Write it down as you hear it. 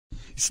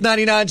It's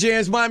 99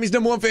 Jams, Miami's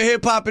 #1 for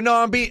hip-hop and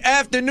R&B.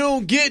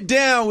 Afternoon, get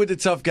down with the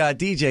tough guy,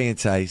 DJ and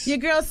Tice. Your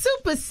girl,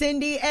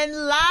 SUPACINDY, and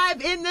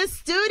live in the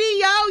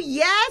studio.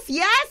 Yes,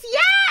 yes,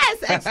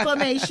 yes!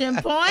 Exclamation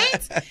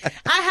point.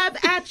 I have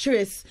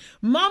actress,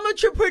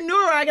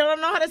 mom-entrepreneur. I don't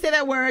know how to say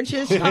that word. She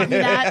just taught me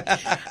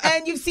that.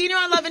 And you've seen her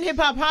on Love and Hip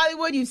Hop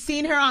Hollywood. You've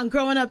seen her on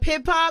Growing Up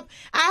Hip Hop.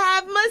 I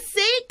have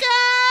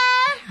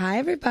MASIKA. Hi,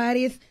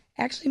 everybody. It's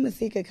actually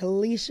MASIKA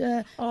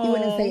KALYSHA. Oh. You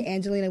wouldn't say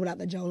Angelina without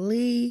the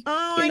Jolie.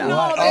 Oh, you I know.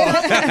 know.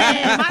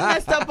 I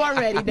messed up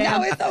already,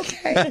 damn. No, it's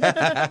okay.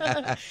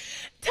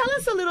 Tell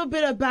us a little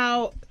bit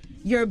about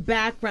your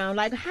background.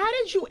 Like, how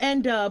did you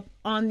end up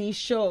on these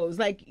shows?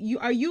 Like,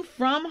 are you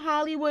from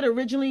Hollywood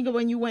originally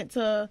when you went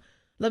to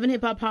Love and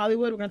Hip Hop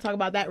Hollywood? We're going to talk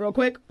about that real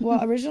quick.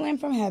 Well, originally I'm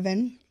from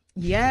heaven.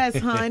 Yes,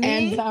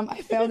 honey. And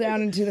I fell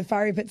down into the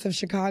fiery pits of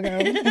Chicago.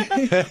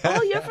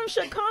 Oh, you're from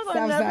Chicago.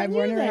 I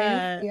never knew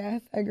that.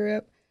 Yes, I grew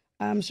up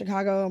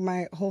Chicago.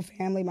 My whole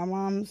family. My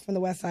mom's from the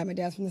west side. My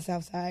dad's from the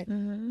south side.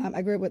 Mm-hmm.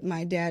 I grew up with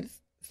my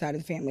dad's side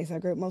of the family, so I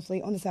grew up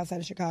mostly on the south side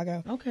of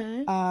Chicago.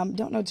 Okay.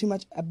 Don't know too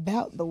much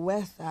about the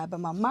west side,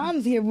 but my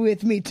mom's here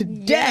with me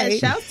today.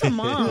 Yeah, shouts to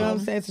mom. You know what I'm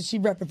saying? So she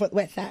repping for the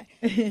west side.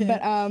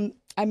 But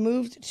I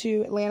moved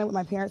to Atlanta with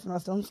my parents when I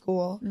was still in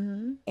school.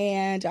 Mm-hmm.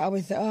 And I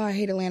always said, oh, I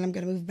hate Atlanta. I'm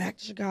going to move back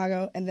to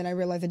Chicago. And then I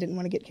realized I didn't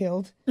want to get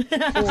killed.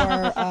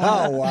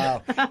 Oh,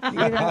 wow.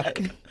 You know,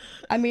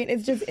 I mean,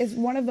 it's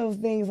one of those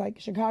things, like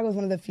Chicago is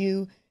one of the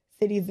few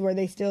cities where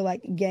they still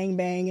like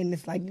gangbang and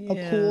it's like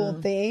a cool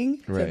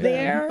thing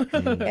there.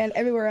 And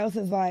everywhere else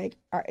is like,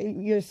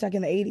 you're stuck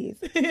in the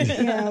 80s.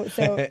 You know,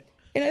 so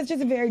you know, it's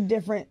just a very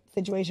different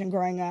situation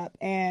growing up.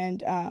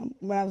 And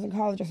when I was in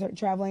college, I started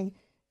traveling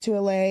to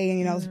LA and,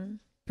 you know, I was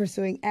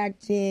pursuing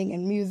acting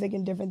and music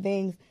and different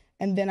things.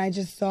 And then I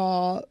just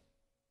saw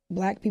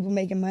Black people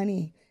making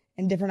money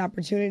and different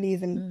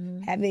opportunities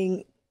and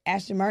having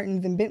Aston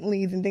Martins and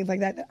Bentleys and things like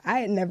that I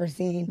had never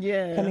seen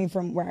coming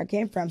from where I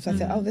came from. So I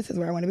said, oh, this is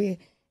where I want to be.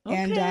 Okay.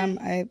 And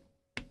I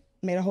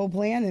made a whole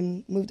plan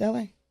and moved to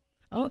LA.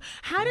 Oh,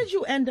 how did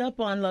you end up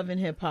on Love and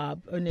Hip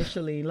Hop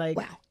initially? Like,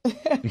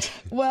 wow.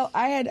 Well,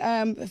 I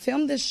had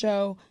filmed this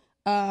show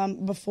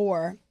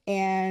before,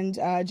 and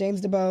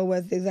James DeBow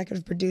was the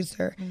executive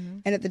producer.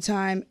 And at the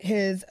time,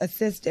 his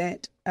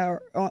assistant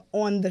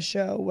on the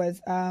show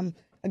was a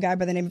guy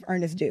by the name of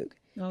Ernest Duke.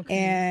 Okay.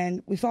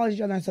 And we followed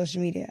each other on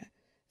social media.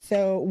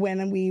 So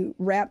when we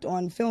wrapped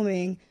on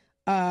filming,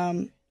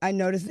 I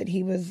noticed that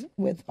he was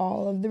with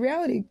all of the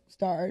reality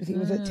stars. He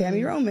was with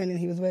Tammy Roman, and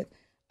he was with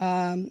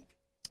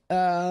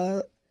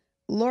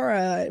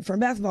Laura from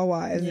Basketball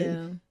Wives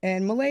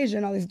and Malaysia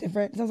and all these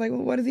different. So I was like,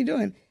 well, what is he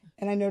doing?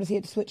 And I noticed he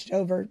had switched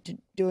over to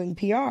doing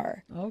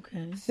PR.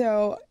 Okay.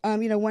 So,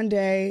 you know, one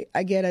day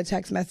I get a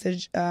text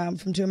message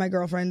from two of my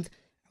girlfriends.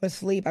 I was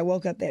asleep. I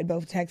woke up. They had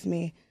both texted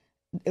me.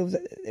 It was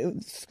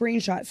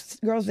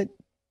screenshots. Girls that,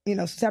 you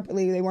know,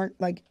 separately, they weren't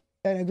like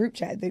in a group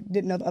chat. They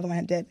didn't know the other one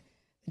had dead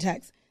the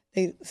text.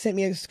 They sent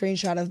me a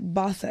screenshot of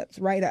Boss Up's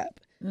Right Up.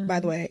 By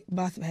the way,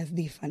 Boss Up has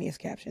the funniest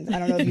captions. I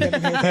don't know if you've ever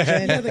paid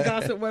attention. You're the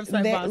gossip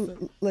website Boss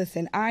Up.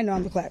 Listen, I know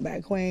I'm the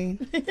clapback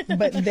queen,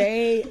 but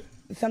they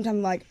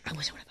sometimes like, I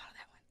wish I would have thought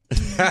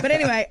of that one. But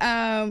anyway,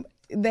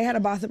 they had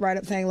a Boss Up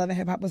write-up saying Love and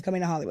Hip Hop was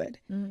coming to Hollywood.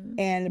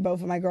 And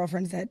both of my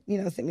girlfriends had,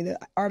 you know, sent me the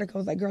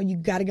articles like, girl, you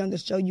got to get on the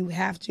show. You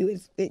have to.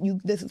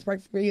 This is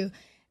perfect for you.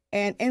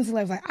 And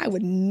instantly I was like, I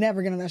would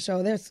never get on that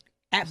show. That's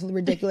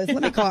absolutely ridiculous.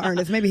 Let me call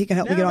Ernest. Maybe he can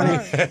help me get on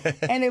it.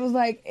 And it was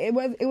like, it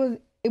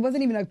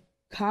wasn't even a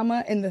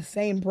comma in the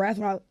same breath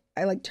when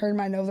I like turned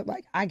my nose up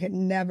like I could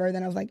never.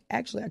 Then I was like,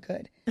 actually I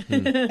could.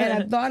 And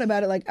I thought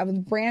about it like I was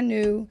brand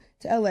new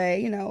to LA,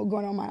 you know,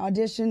 going on my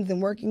auditions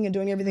and working and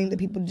doing everything that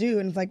people do.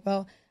 And it's like,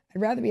 well,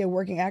 I'd rather be a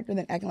working actor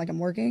than acting like I'm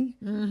working.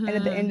 And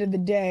at the end of the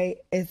day,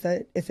 it's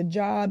a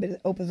job.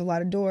 It opens a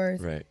lot of doors.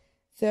 Right.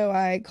 So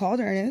I called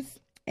Ernest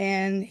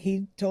and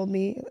he told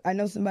me, I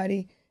know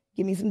somebody,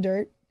 give me some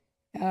dirt,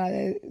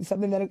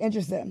 something that'll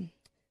interest them.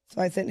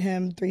 So I sent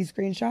him 3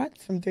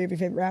 screenshots from 3 of your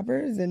favorite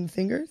rappers and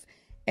singers.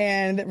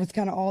 And it was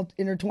kind of all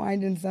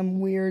intertwined in some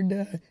weird,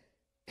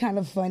 kind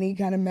of funny,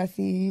 kind of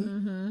messy,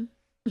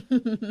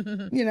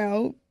 you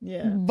know,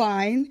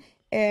 vine.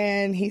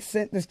 And he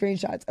sent the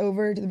screenshots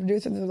over to the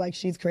producer. They were like,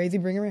 she's crazy,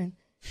 bring her in.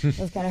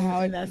 That's kind of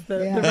how it... That's the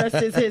rest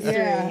is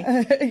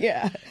history.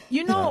 Yeah.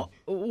 You know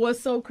what's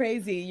so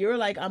crazy? You're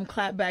like, I'm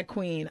clapback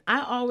queen.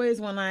 I always,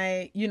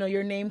 when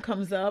your name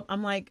comes up,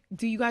 I'm like,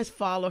 do you guys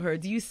follow her?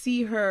 Do you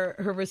see her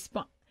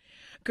response?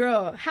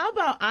 Girl, how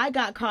about I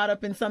got caught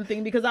up in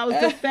something because I was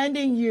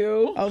defending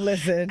you. Oh,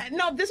 listen.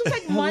 No, this was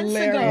like months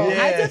ago.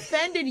 Yeah. I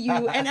defended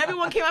you and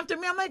everyone came after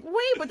me. I'm like,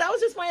 wait, but that was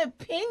just my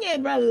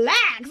opinion.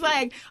 Relax.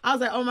 Like, I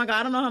was like, oh my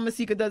God, I don't know how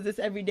MASIKA does this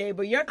every day,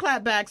 but your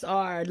clapbacks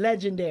are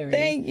legendary.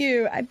 Thank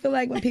you. I feel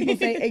like when people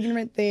say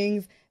ignorant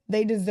things,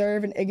 they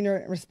deserve an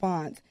ignorant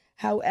response.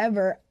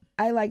 However,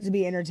 I like to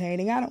be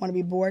entertaining. I don't want to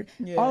be bored.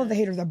 Yeah. All of the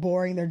haters are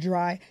boring. They're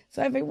dry.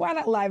 So I think, why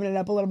not liven it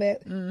up a little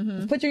bit?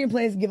 Put you in your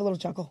place, give a little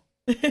chuckle.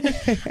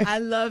 I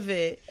love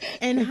it.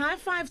 And high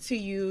five to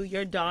you.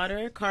 Your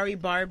daughter, Kari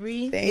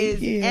Barbie,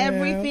 is you.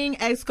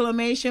 everything!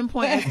 Exclamation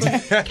point,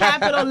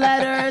 capital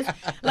letters.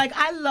 Like,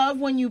 I love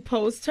when you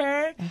post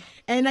her,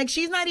 and like,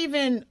 she's not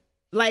even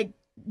like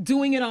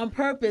doing it on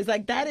purpose.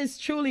 Like, that is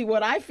truly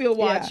what I feel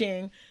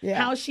watching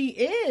how she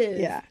is.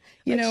 Yeah.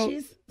 You like, know,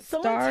 she's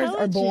so stars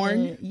are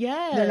born.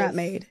 Yes. They're not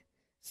made.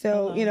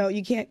 So, you know,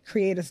 you can't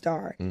create a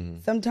star.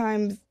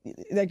 Sometimes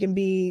there can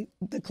be,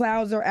 the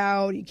clouds are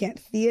out, you can't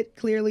see it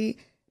clearly.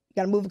 You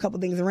got to move a couple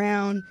things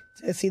around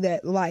to see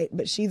that light.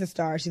 But she's a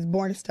star. She's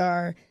born a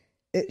star.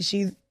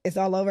 It's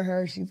all over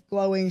her. She's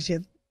glowing. She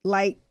has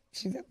light.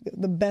 She's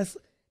the best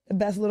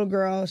little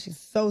girl. She's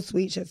so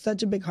sweet. She has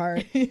such a big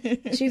heart.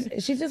 She's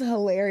just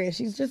hilarious.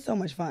 She's just so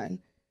much fun.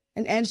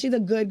 And she's a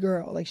good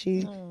girl. Like,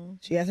 she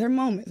has her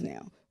moments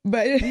now.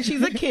 But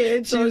she's a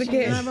kid, so she's a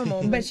kid. Have a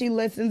moment. But she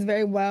listens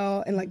very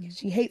well, and like,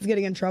 she hates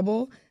getting in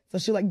trouble, so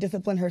she'll like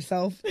discipline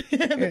herself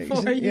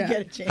before you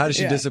get a chance. How does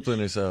she discipline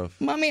herself?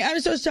 Mommy, I'm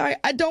so sorry.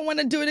 I don't want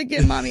to do it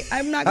again, Mommy.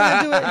 I'm not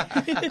gonna do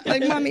it.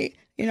 Like, Mommy,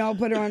 you know, I'll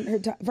put her on her.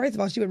 First of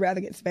all, she would rather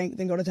get spanked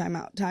than go to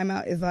timeout.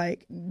 Timeout is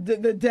like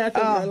the death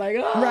of her. Like,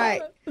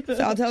 right.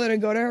 So I'll tell her to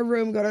go to her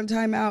room, go to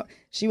timeout.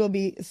 She will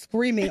be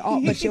screaming,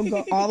 but she'll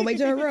go all the way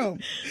to her room.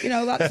 You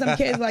know, some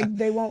kids, like,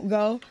 they won't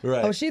go.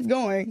 Right. Oh, she's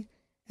going.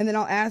 And then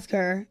I'll ask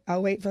her,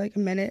 I'll wait for like a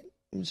minute.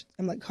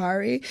 I'm like,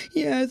 Kari,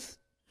 yes.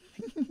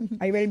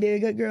 Are you ready to be a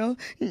good girl?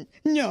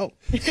 No.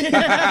 Then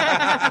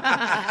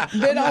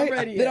I'll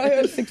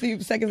hear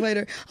 60 seconds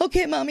later,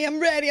 okay, Mommy, I'm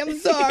ready. I'm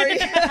sorry.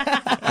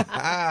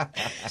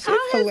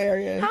 She's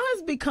hilarious. How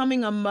has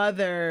becoming a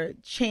mother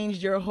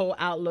changed your whole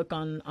outlook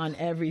on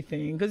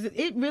everything? Because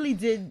it really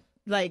did,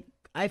 like,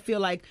 I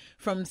feel like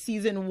from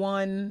season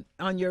 1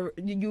 on you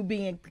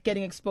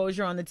getting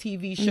exposure on the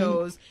TV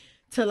shows,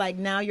 to like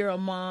now you're a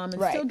mom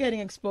and still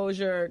getting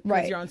exposure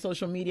because you're on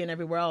social media and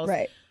everywhere else.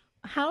 Right.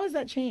 How has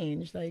that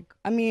changed? Like,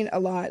 I mean, a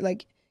lot.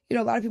 Like, you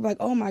know, a lot of people are like,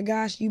 oh my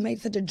gosh, you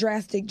made such a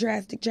drastic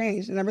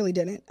change. And I really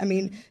didn't. I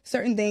mean,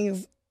 certain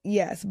things,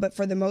 yes. But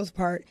for the most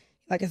part,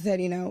 like I said,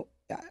 you know,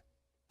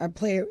 I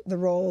play the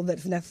role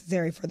that's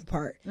necessary for the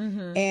part.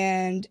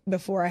 And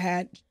before I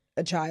had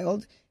a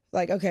child,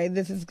 like, okay,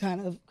 this is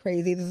kind of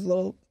crazy. This is a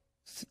little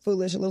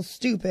foolish, a little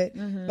stupid,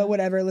 but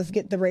whatever, let's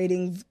get the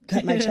ratings,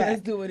 cut my check.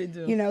 Let's do what it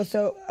do. You know,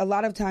 so a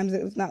lot of times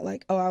it was not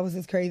like, oh, I was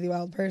this crazy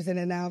wild person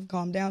and now I've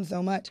calmed down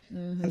so much.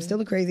 I'm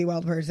still a crazy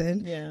wild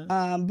person.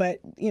 Yeah.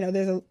 But you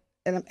know,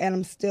 and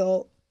I'm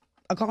still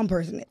a calm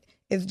person.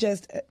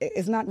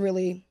 It's not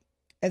really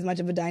as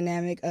much of a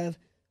dynamic of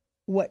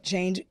what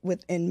changed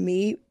within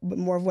me, but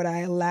more of what I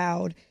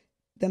allowed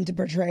them to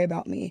portray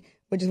about me,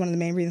 which is one of the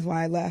main reasons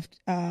why I left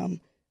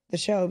the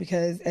show,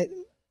 because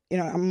you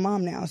know, I'm a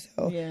mom now,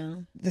 so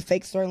the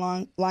fake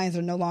storylines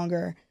are no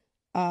longer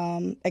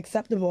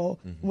acceptable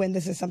when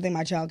this is something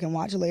my child can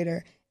watch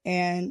later.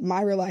 And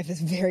my real life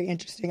is very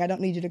interesting. I don't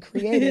need you to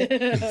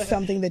create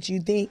something that you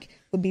think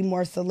would be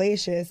more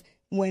salacious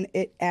when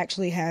it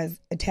actually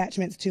has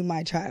attachments to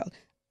my child.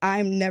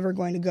 I'm never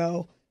going to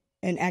go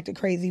and act a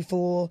crazy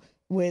fool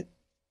with,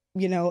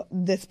 you know,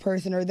 this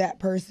person or that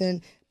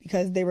person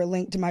because they were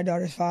linked to my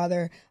daughter's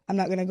father. I'm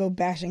not going to go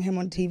bashing him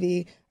on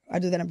TV. I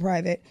do that in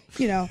private,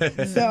 you know.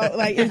 So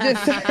like,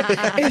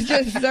 it's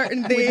just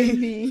certain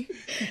things.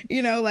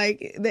 You know,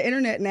 like the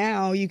internet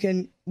now, you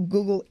can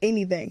Google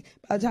anything.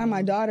 By the time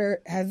my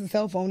daughter has a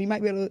cell phone, you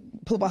might be able to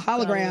pull up a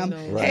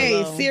hologram.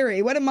 Hey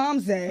Siri, what did Mom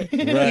say?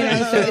 You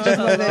know,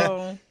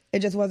 so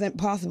it just wasn't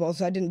possible.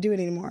 So I didn't do it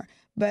anymore.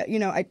 But you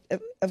know,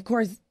 of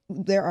course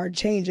there are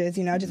changes.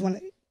 You know, I just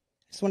want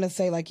to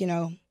say, like, you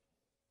know,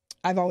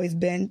 I've always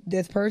been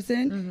this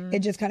person. It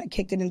just kind of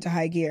kicked it into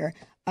high gear.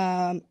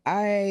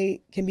 I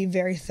can be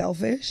very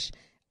selfish,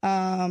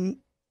 and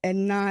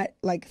not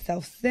like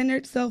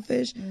self-centered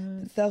selfish.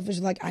 Selfish,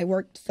 like I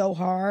worked so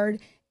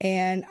hard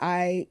and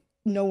I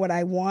know what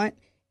I want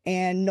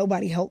and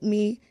nobody helped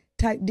me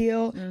type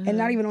deal. And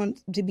not even on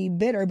to be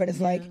bitter, but it's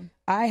like,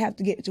 I have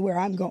to get to where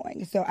I'm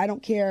going. So I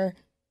don't care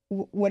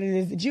what it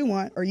is that you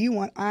want or you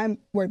want. I'm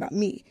worried about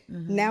me.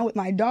 Now with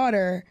my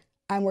daughter,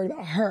 I'm worried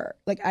about her.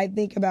 Like, I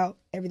think about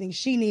everything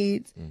she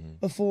needs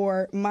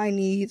before my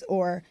needs,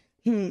 or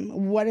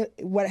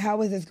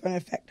how is this going to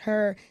affect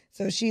her?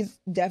 So she's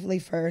definitely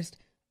first.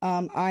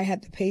 I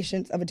had the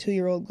patience of a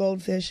 2-year-old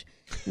goldfish.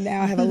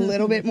 Now I have a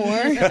little bit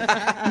more,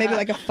 maybe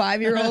like a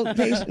 5-year-old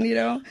patient, you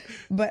know.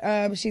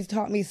 But she's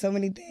taught me so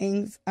many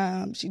things.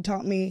 She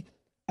taught me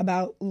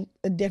about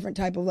a different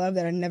type of love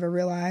that I never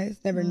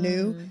realized, never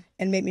knew,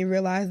 and made me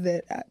realize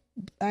that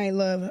I ain't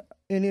love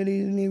any of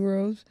these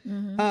Negroes.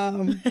 You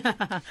know,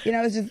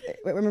 it's just,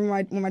 I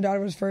remember when my daughter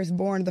was first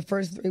born, the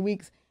first 3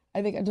 weeks,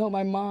 I think I told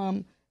my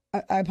mom,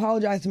 I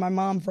apologize to my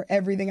mom for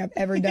everything I've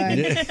ever done.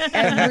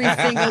 Every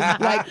single,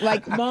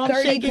 like Mom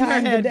 30 shaking her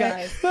times head, a day.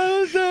 guys.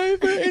 I'm sorry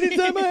for any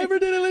time I ever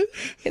did it.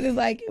 It's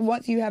like,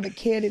 once you have a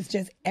kid, it's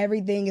just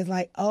everything is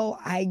like, oh,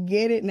 I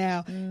get it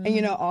now. And,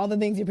 you know, all the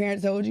things your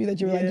parents told you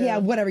that you were like, yeah,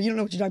 whatever, you don't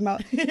know what you're talking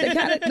about.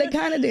 They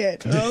kind of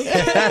did.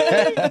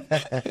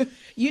 Okay.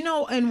 You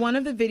know, in one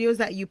of the videos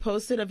that you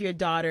posted of your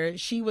daughter,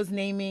 she was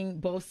naming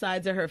both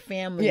sides of her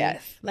family.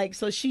 Yes. Like,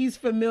 so she's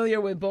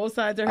familiar with both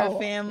sides of her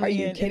family. Are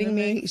you kidding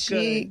me?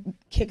 She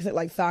kicks it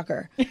like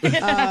soccer. You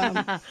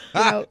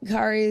know,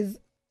 Kari's,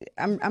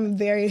 I'm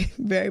very,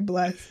 very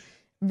blessed,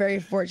 very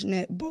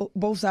fortunate.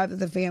 Both sides of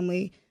the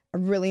family are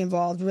really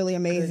involved, really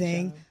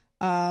amazing.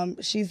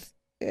 She's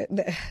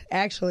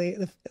actually,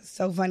 it's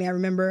so funny. I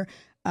remember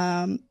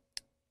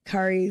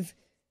Kari's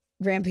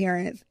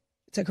grandparents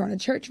took her on a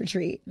church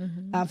retreat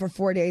for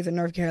 4 days in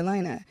North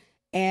Carolina.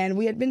 And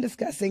we had been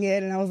discussing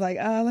it, and I was like,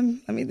 oh,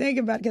 let me think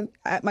about it.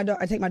 Because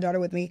I take my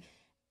daughter with me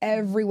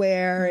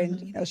everywhere,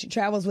 and you know, she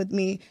travels with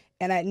me,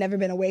 and I had never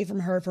been away from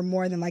her for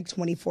more than like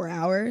 24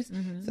 hours. So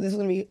this was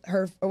going to be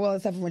her, well,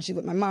 except for when she's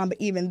with my mom, but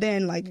even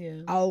then, like,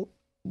 I'll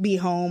be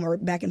home or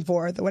back and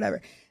forth or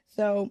whatever.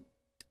 So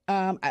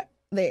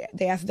they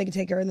asked if they could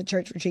take her in the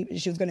church retreat,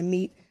 and she was going to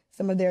meet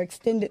some of their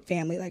extended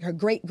family, like her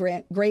great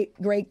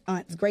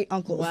aunts, great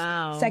uncles,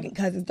 second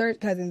cousins, third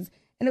cousins.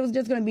 And it was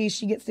just going to be,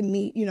 she gets to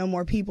meet, you know,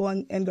 more people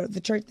and go to the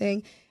church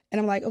thing. And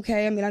I'm like,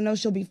 okay, I mean, I know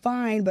she'll be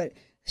fine, but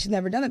she's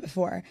never done it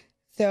before.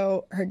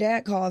 So her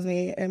dad calls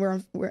me, and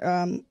we're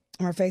on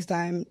our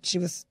FaceTime. She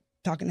was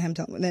talking to him,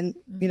 and then,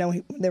 you know,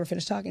 when they were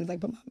finished talking, he's like,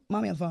 put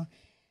mommy on the phone.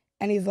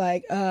 And he's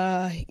like,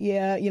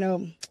 yeah, you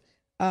know,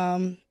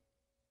 I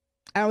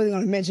don't really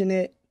want to mention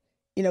it,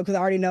 you know, because I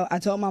already know, I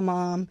told my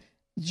mom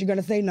that you're going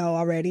to say no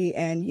already.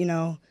 And, you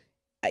know,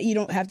 you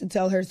don't have to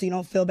tell her so you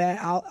don't feel bad.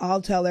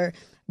 I'll tell her.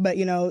 But,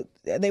 you know,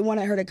 they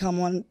wanted her to come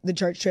on the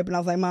church trip. And I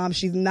was like, Mom,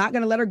 she's not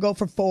going to let her go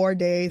for 4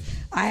 days.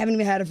 I haven't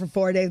even had her for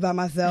 4 days by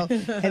myself.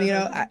 And, you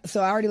know,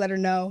 so I already let her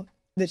know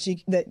that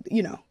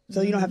you know,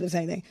 so you don't have to say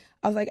anything.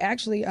 I was like,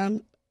 actually,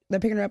 they're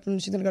picking her up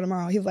and she's going to go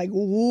tomorrow. He was like,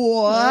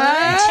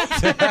 what?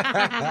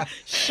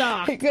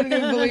 Shocked. He couldn't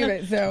even believe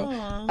it.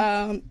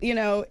 So, you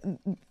know,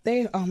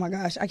 oh my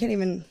gosh, I can't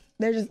even,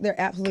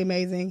 they're absolutely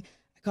amazing.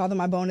 I call them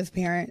my bonus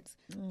parents.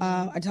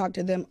 I talk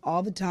to them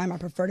all the time. I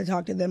prefer to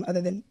talk to them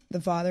other than the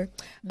father.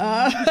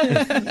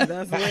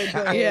 That's way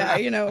better. Yeah,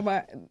 you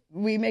know,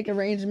 we make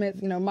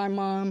arrangements. You know, my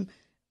mom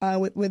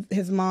with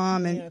his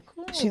mom, and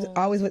she's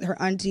always with her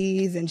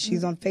aunties, and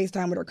she's on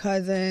FaceTime with her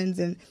cousins,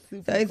 and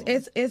so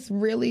it's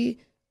really,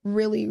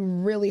 really,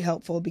 really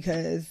helpful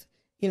because,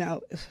 you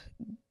know,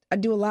 I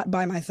do a lot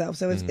by myself,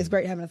 so it's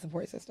great having a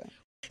support system.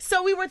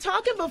 So we were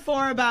talking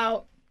before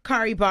about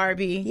Kari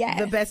Barbie,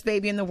 the best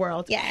baby in the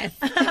world. Yes.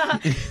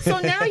 So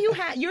now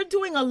you're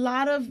doing a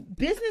lot of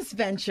business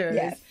ventures.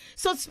 Yes.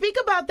 So speak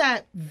about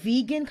that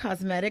vegan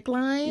cosmetic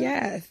line.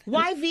 Yes.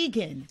 Why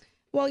vegan?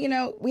 Well, you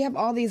know, we have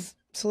all these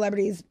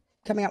celebrities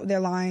coming out with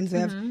their lines. We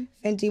have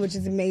Fenty, which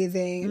is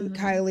amazing. And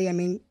Kylie, I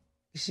mean,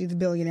 she's a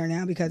billionaire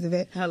now because of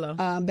it. Hello.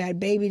 Bad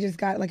Baby just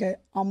got like a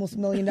almost $1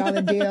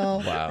 million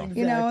deal. Wow.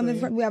 You know, and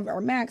then we have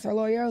our Max, our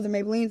L'Oreals, and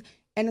Maybellines.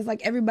 And it's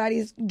like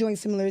everybody's doing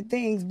similar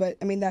things, but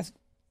I mean, that's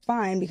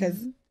fine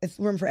because it's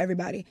room for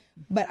everybody.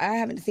 But I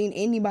haven't seen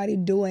anybody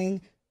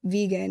doing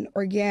vegan,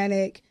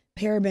 organic,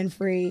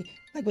 paraben-free,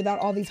 like without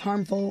all these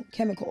harmful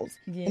chemicals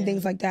and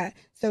things like that.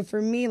 So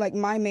for me, like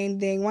my main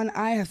thing, one,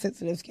 I have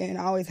sensitive skin.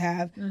 I always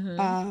have.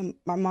 My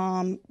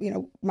mom, you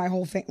know, my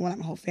whole well, not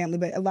my whole family,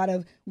 but a lot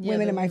of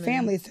women in my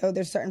family. So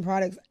there's certain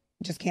products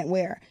I just can't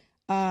wear.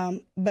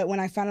 But when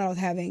I found out I was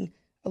having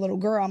a little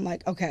girl, I'm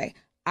like, okay,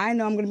 I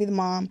know I'm going to be the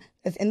mom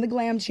that's in the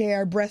glam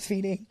chair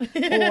breastfeeding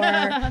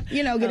or,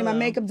 you know, getting my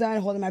makeup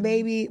done, holding my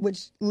baby,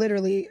 which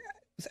literally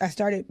I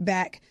started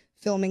back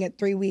filming at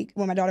 3 weeks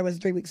when my daughter was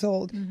 3 weeks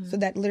old. So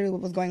that literally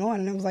what was going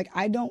on. And I was like,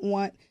 I don't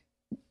want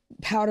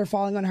powder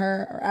falling on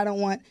her, or I don't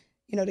want,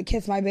 you know, to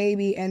kiss my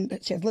baby and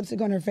she has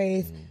lipstick on her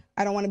face.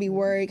 I don't want to be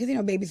worried because, you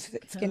know, baby's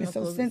skin is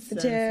so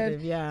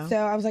sensitive. So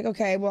I was like,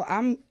 okay, well,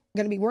 I'm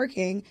going to be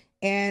working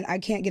and I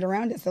can't get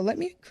around it. So let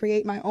me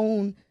create my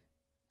own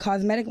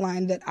cosmetic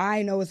line that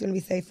I know is going to be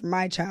safe for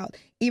my child,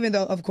 even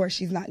though, of course,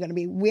 she's not going to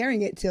be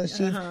wearing it till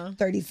she's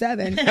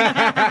 37. You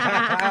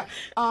know,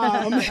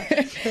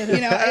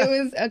 it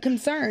was a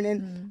concern,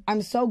 and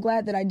I'm so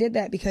glad that I did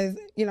that because,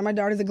 you know, my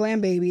daughter's a glam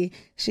baby.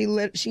 She's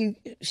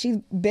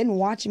been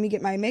watching me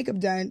get my makeup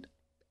done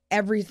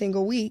every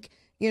single week,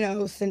 you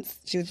know, since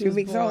she was 3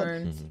 weeks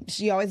old.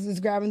 She always is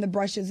grabbing the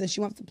brushes and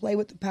she wants to play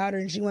with the powder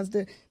and she wants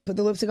to put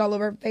the lipstick all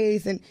over her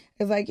face. And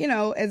it's like, you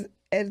know, as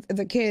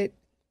a kid,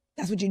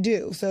 that's what you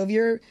do. So if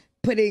you're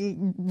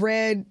putting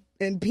red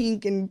and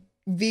pink and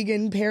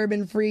vegan,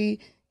 paraben-free,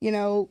 you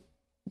know,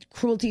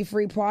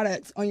 cruelty-free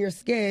products on your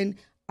skin,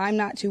 I'm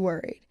not too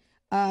worried.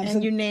 And so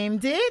you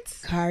named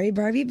it? Kari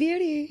Barbie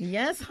Beauty.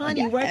 Yes,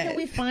 honey. Yes. Where can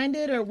we find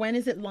it, or when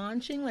is it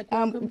launching? Like,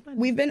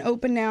 we've been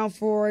open now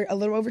for a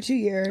little over 2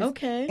 years.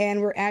 Okay.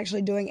 And we're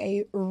actually doing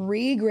a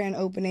re-grand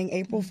opening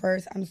April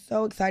 1st. I'm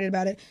so excited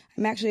about it.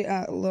 I'm actually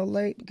a little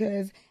late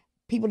because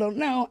people don't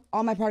know,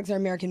 all my products are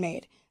American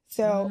made.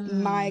 So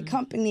my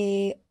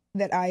company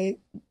that I,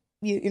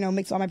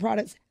 makes all my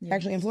products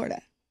actually in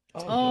Florida.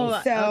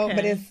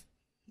 But it's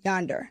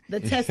yonder. The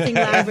testing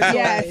laboratory.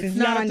 Yes, it's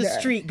not yonder. up the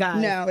street,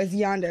 guys. No, it's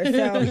yonder.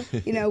 So,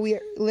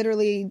 we're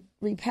literally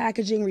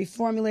repackaging,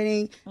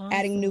 reformulating,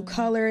 adding new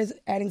colors,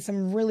 adding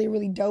some really,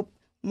 really dope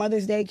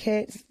Mother's Day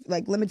kits,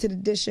 like limited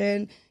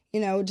edition,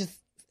 just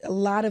a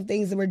lot of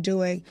things that we're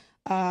doing.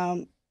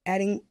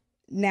 Adding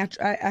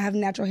natural, I have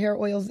natural hair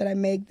oils that I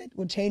make that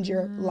will change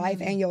your life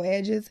and your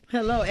edges.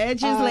 Hello,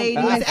 edges,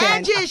 ladies.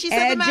 Edges, she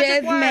said the magic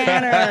edges word.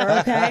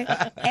 matter, okay?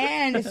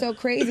 And it's so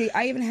crazy.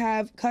 I even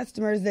have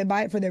customers that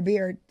buy it for their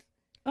beard.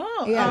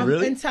 Oh, yeah.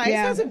 Really? And Tice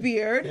has a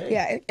beard.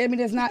 Yeah,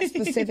 it's not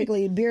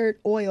specifically beard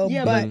oil,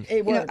 but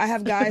it works. I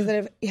have guys that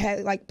have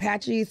had like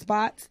patchy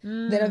spots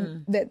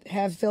that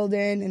have filled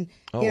in, and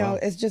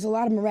it's just a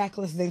lot of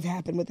miraculous things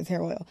happen with this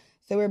hair oil.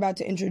 So we're about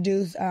to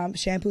introduce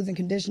shampoos and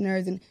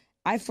conditioners, and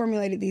I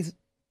formulated these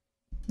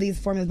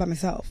formulas by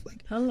myself.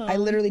 Like, I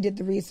literally did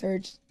the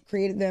research,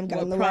 created them,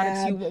 got in the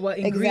lab. What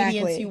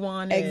ingredients you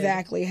wanted.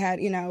 Exactly.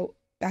 I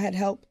had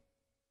help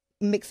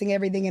mixing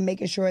everything and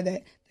making sure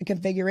that the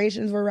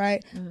configurations were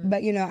right.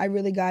 But, I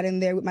really got in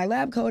there with my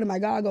lab coat and my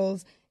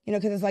goggles,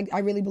 because it's like I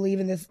really believe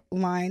in this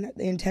line,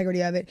 the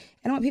integrity of it.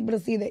 And I want people to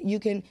see that you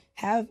can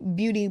have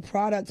beauty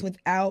products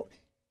without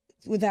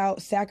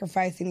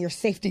sacrificing your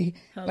safety.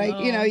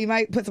 Like, you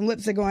might put some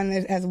lipstick on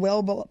that has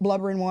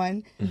blubber in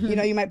one.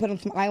 You might put on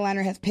some eyeliner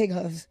that has pig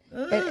hooves.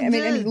 And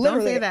literally,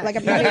 don't say that. like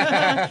I'm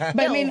not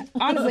but I mean,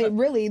 honestly,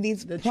 really,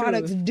 these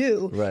products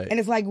do. Right. And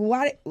it's like,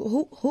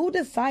 who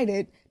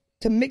decided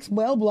to mix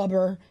whale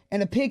blubber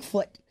and a pig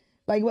foot?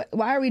 Like,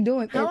 why are we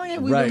doing How long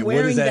have we Right, been what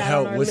wearing does that that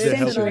help? on our What's lips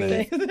that and helping our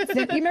with?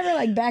 things? You remember,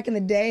 like, back in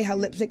the day, how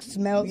lipstick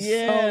smelled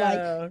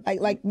so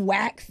like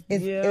wax?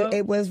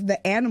 It was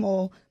the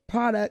animal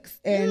products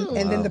and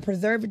then the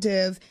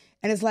preservatives.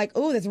 And it's like,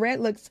 oh, this red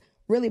looks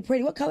really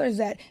pretty. What color is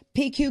that?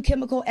 PQ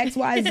chemical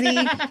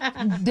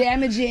XYZ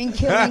damaging,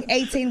 killing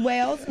 18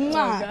 whales.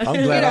 Mwah.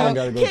 I'm glad I don't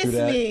got to go through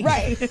that. me.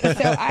 Right.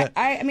 So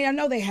I mean, I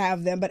know they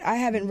have them, but I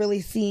haven't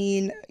really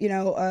seen,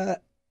 a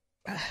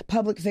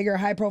public figure, a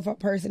high profile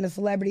person, a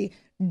celebrity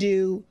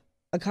do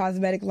a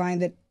cosmetic line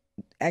that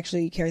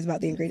actually cares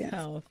about the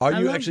ingredients. Are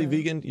you actually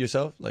vegan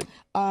yourself? Like,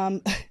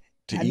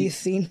 have you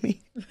seen me?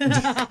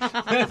 Listen,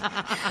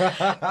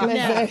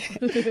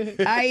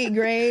 I eat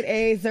grade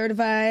A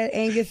certified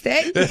Angus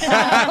steak. I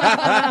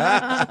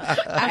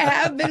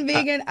have been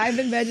vegan. I've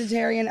been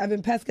vegetarian. I've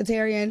been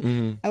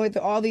pescatarian. I went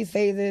through all these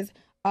phases.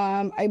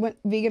 I went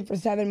vegan for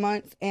 7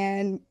 months,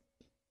 and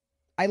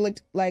I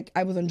looked like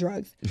I was on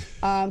drugs.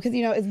 Because,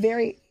 it's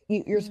very,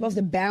 you're supposed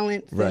to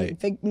balance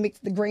and mix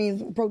the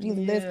grains, proteins,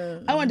 and this.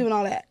 I wasn't doing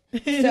all that.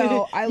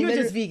 So You were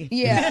just vegan.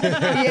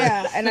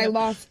 Yeah. And I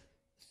lost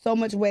so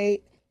much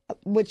weight,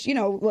 which,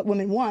 what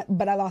women want,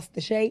 but I lost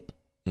the shape,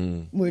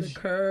 which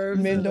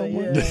curves men don't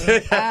want.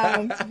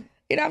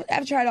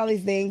 I've tried all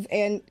these things,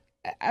 and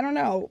I don't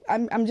know.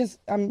 I'm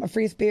a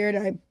free spirit.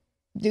 I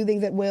do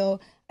things at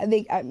will. I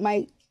think I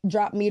might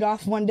drop meat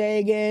off one day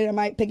again. I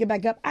might pick it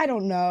back up. I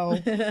don't know.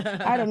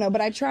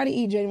 But I try to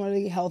eat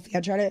genuinely healthy.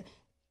 I try to,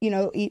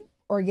 eat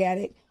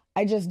organic.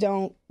 I just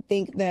don't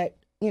think that,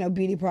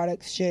 beauty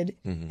products should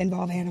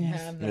involve animals.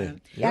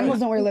 Animals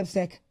don't wear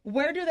lipstick.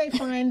 Where do they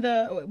find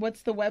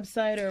what's the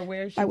website, or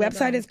where should My we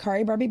website go? is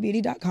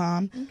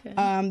KariBarbieBeauty.com.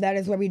 Okay. That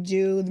is where we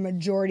do the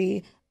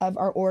majority of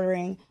our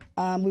ordering.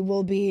 We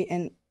will be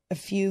in a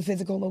few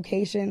physical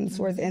locations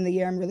towards the end of the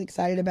year I'm really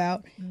excited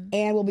about.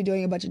 And we'll be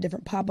doing a bunch of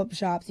different pop-up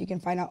shops. You can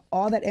find out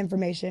all that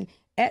information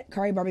at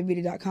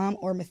KariBarbieBeauty.com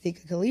or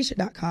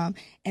MASIKAKALYSHA.com.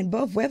 And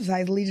both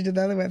websites lead you to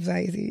the other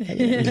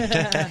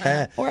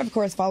websites. Or, of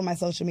course, follow my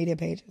social media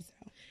pages.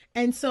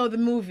 And so the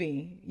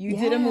movie, you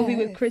did a movie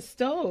with Chris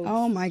Stokes.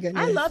 Oh my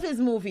goodness! I love his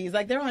movies.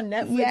 Like, they're on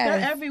Netflix.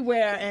 Yes. They're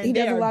everywhere, and he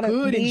does they're a lot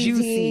good of and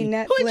juicy.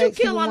 Netflix, Who did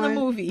you kill on the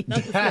movie? No,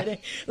 just kidding.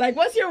 Like,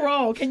 what's your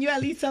role? Can you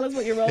at least tell us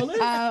what your role is?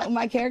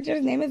 My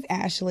character's name is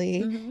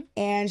Ashley,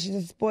 and she's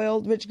a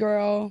spoiled rich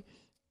girl.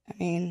 I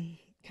mean,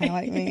 kind of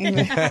like me,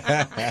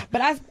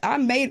 but I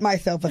made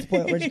myself a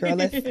spoiled rich girl.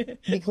 Let's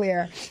be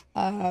clear,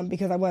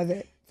 because I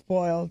wasn't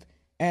spoiled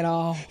at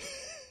all.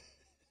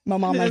 My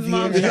mama's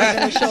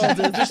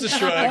Just a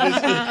shrug.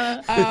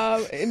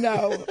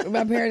 No,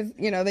 my parents,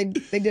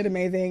 they did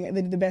amazing.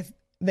 They did the best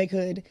they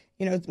could.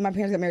 My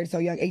parents got married so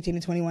young, 18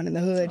 and 21 in the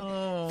hood.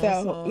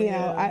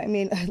 I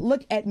mean,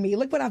 look at me.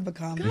 Look what I've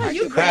become. God,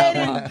 you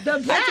created the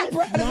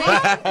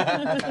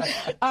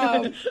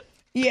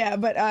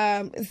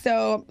best.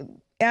 So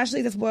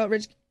Ashley's a spoiled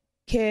rich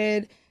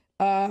kid.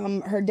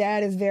 Her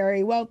dad is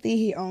very wealthy.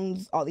 He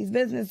owns all these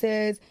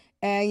businesses.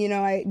 And,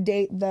 I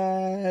date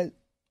the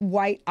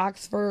white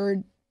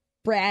Oxford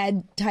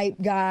Brad type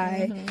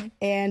guy,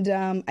 and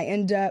I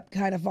end up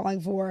kind of falling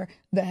for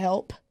the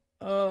help.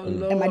 Oh,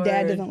 Lord. And my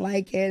dad doesn't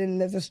like it,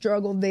 and there's a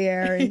struggle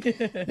there, and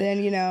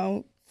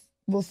then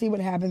we'll see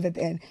what happens at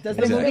the end. Does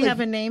the movie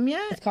have a name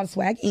yet? It's called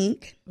Swag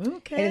Inc.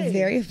 Okay, and it's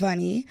very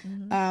funny.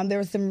 There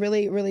were some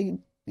really, really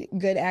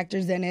good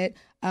actors in it.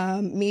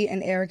 Me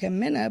and Erica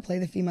Mena play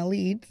the female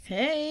leads.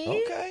 Hey.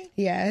 Okay.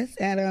 Yes,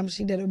 and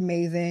she did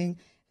amazing.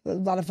 It was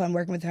a lot of fun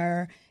working with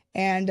her.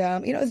 And,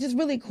 it's just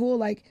really cool,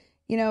 like,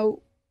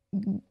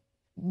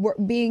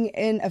 being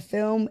in a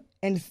film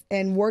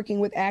and working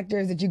with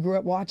actors that you grew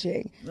up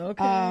watching.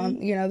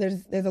 Okay.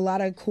 There's a lot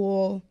of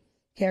cool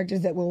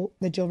characters that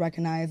you'll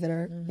recognize that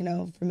are,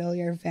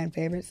 familiar, fan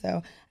favorites.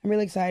 So I'm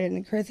really excited.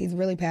 And Chris, he's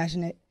really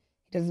passionate.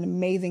 He does an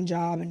amazing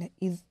job, and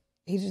he's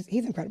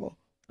incredible.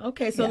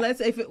 Okay, so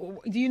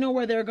do you know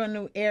where they're going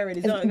to air it?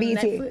 Is it on BET.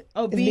 Netflix?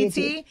 Oh, It's BET?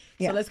 BET.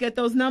 Yeah. So let's get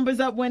those numbers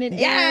up when it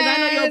airs. Yes!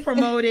 I know you'll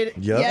promote it.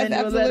 Yep. Yes, and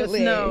you'll let us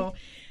absolutely. know.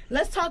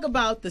 Let's talk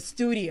about the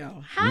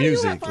studio. How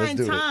Music, do let's you find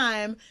do it.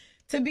 time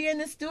to be in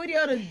the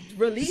studio to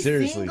release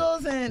Seriously.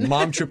 singles and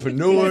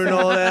Momtrepreneur and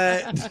all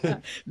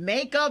that.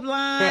 makeup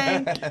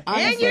line? And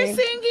Honestly. you're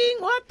singing?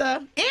 What the?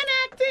 And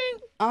acting?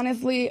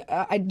 Honestly,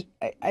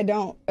 I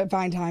don't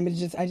find time. It's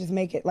just I just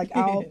make it. Like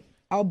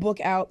I'll book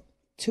out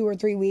 2 or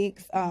 3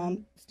 weeks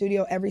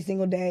studio every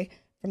single day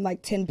from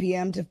like 10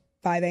 p.m. to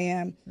 5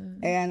 a.m.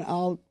 And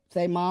I'll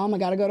say, Mom, I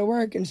got to go to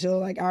work. And she'll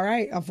like, all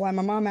right, I'll fly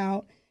my mom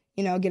out,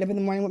 get up in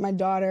the morning with my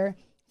daughter,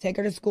 take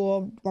her to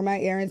school, run my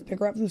errands, pick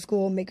her up from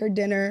school, make her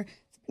dinner,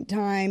 spend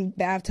time,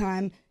 bath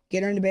time,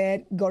 get her into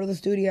bed, go to the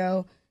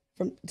studio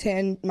from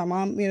 10. My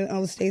mom,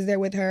 stays there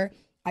with her.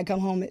 I come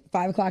home at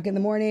 5 o'clock in the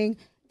morning,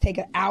 take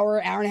an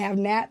hour and a half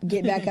nap,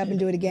 get back up and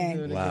do it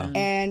again. Wow.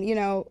 And,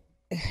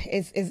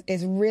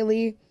 it's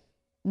really,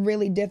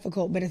 really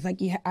difficult, but it's like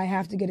I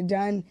have to get it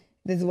done.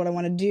 This is what I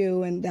want to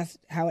do, and that's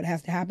how it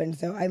has to happen.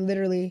 So I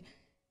literally,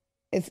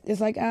 it's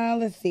like,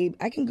 let's see,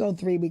 I can go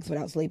 3 weeks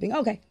without sleeping.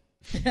 Okay.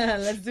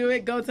 Let's do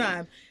it. Go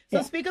time. So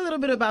Yeah. speak a little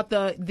bit about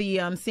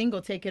the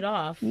single "Take It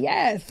Off."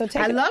 Yes. So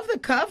I love the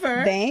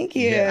cover. Thank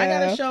you. Yeah. I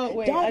gotta show it.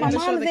 Wait, I Don't, my gotta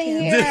show mom's the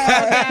in camera. here.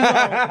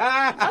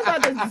 I was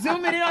about to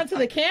zoom it in onto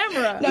the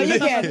camera. No, you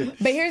can.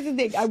 But here's the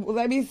thing.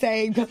 Let me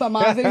say, because my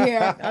mom's in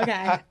here.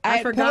 Okay,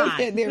 I forgot.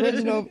 posted the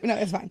original. No,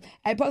 it's fine.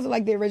 I posted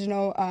like the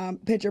original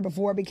picture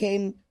before it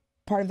became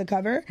part of the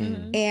cover,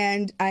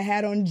 and I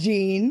had on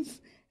jeans.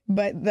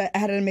 But I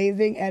had an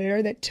amazing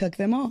editor that took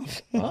them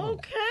off.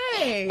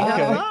 Okay.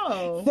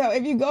 Hello. So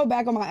if you go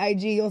back on my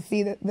IG, you'll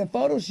see the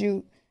photo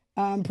shoot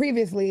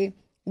previously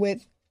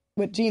with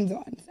jeans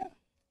on. So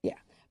yeah.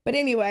 But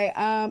anyway,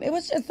 it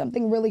was just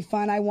something really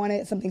fun. I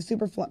wanted something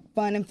super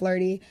fun and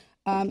flirty.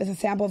 It's a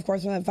sample, of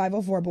course, from the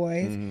 504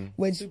 Boys,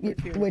 which was just a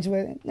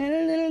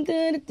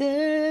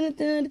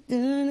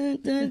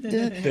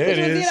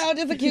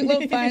cute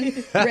little fun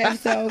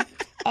riff. So,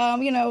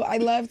 I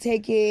love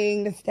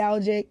taking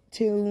nostalgic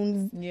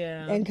tunes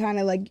and kind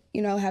of like,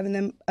 having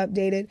them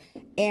updated.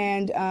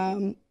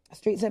 And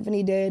Street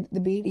Symphony did the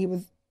beat. He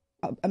was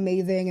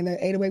amazing, and the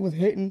 808 was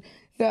hitting.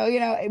 So,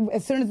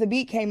 as soon as the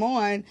beat came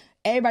on,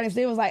 everybody in the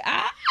studio was like,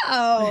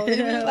 oh.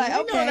 It was like, We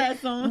okay. know that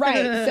song.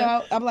 Right.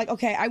 So I'm like,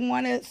 okay, I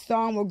want a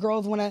song where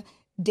girls want to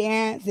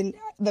dance. And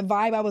the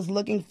vibe I was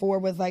looking for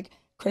was like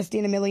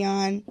Christina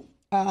Milian,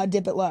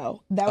 Dip It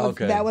Low.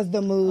 That was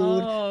the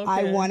mood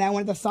I wanted. I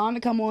wanted the song to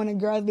come on and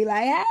girls be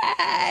like,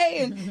 hey,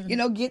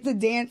 and, get to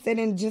dancing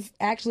and just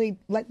actually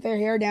let their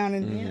hair down.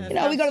 And,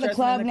 we go to the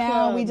club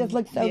now. We just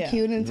look so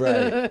cute. And,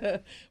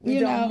 Right. We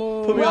don't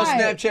move. Put me on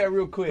Snapchat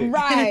real quick.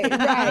 Right.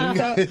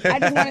 So I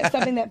just wanted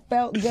something that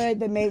felt good,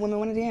 that made women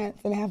want to dance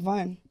and have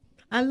fun.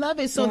 I love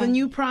it. So the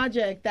new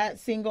project, that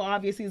single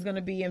obviously is going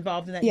to be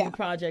involved in that new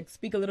project.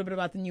 Speak a little bit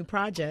about the new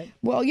project.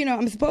 Well,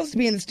 I'm supposed to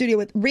be in the studio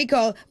with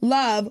Rico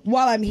Love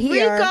while I'm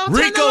here. Rico, turn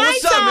Rico, the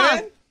lights what's up, on.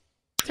 man?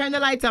 Turn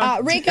the lights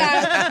on. Rico.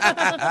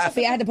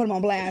 See, I had to put him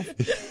on blast.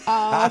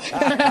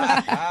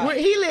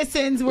 He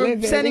listens. We're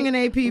Listen, sending an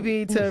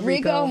APB to Rico.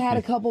 Rico had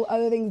a couple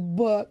other things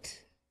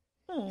booked.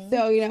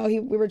 So, we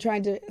were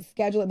trying to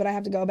schedule it, but I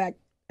have to go back.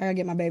 I gotta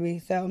get my baby.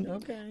 So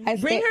Okay.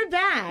 Bring her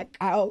back.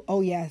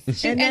 Oh yes.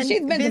 And then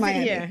she's been to visit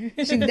Miami. here.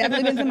 She's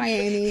definitely been to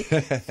Miami.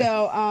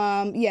 So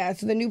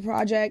so the new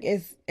project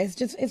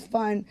it's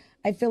fun.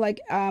 I feel like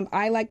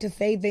I like to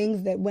say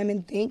things that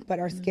women think but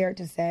are scared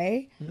to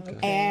say. Okay.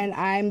 And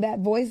I'm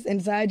that voice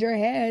inside your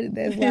head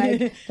that's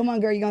like, come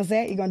on girl, you gonna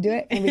say it, you gonna do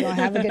it, and we're gonna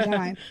have a good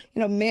time.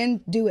 Men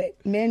do it.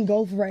 Men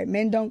go for it.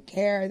 Men don't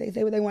care. They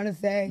say what they want to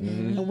say.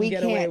 And we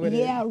Get can't. away with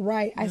it. Yeah,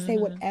 right. I say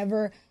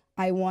whatever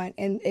I want,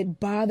 and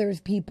it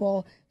bothers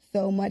people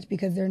so much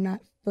because they're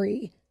not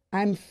free.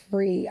 I'm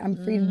free. I'm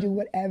free to do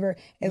whatever.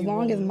 As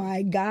long as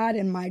my God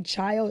and my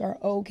child are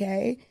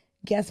okay,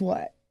 guess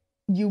what?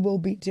 You will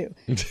be too.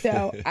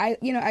 So I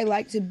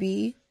like to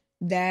be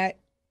that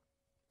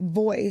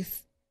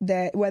voice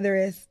that, whether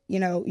it's,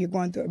 you're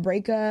going through a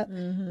breakup,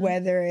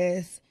 whether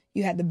it's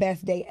you had the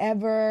best day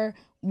ever,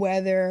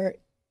 whether,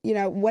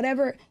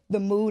 whatever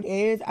the mood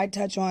is, I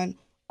touch on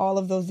all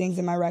of those things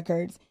in my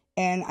records.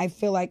 And I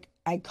feel like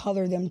I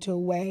color them to a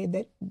way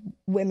that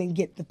women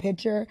get the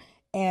picture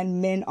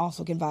and men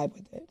also can vibe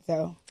with it.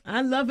 So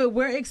I love it.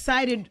 We're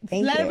excited.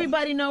 Let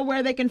everybody know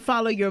where they can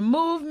follow your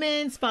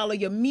movements, follow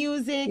your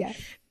music,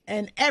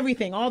 and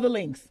everything, all the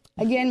links.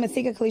 Again,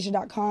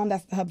 MASIKAKALYSHA.com.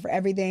 That's the hub for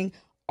everything.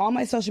 All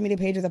my social media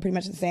pages are pretty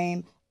much the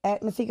same.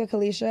 at MASIKA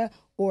KALYSHA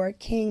or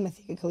King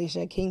MASIKA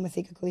KALYSHA. King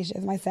MASIKA KALYSHA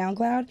is my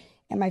SoundCloud,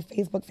 and my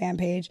Facebook fan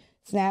page,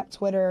 Snap,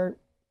 Twitter,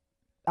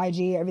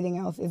 IG, everything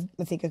else is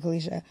MASIKA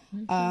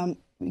KALYSHA.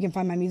 You can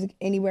find my music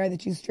anywhere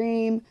that you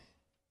stream,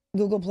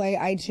 Google Play,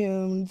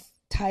 iTunes,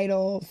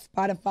 Tidal,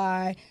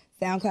 Spotify,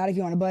 SoundCloud if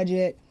you want a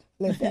budget.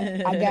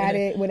 Listen, I got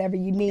it, whatever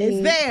you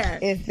need.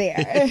 It's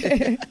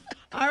there.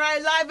 All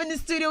right, live in the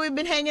studio, we've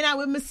been hanging out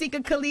with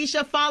MASIKA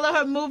KALYSHA. Follow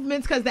her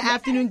movements because the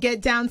afternoon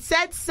get down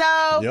said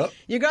so. Yep.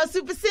 Your girl,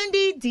 Super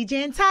Cindy,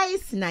 DJ and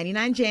Tice,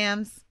 99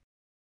 Jams.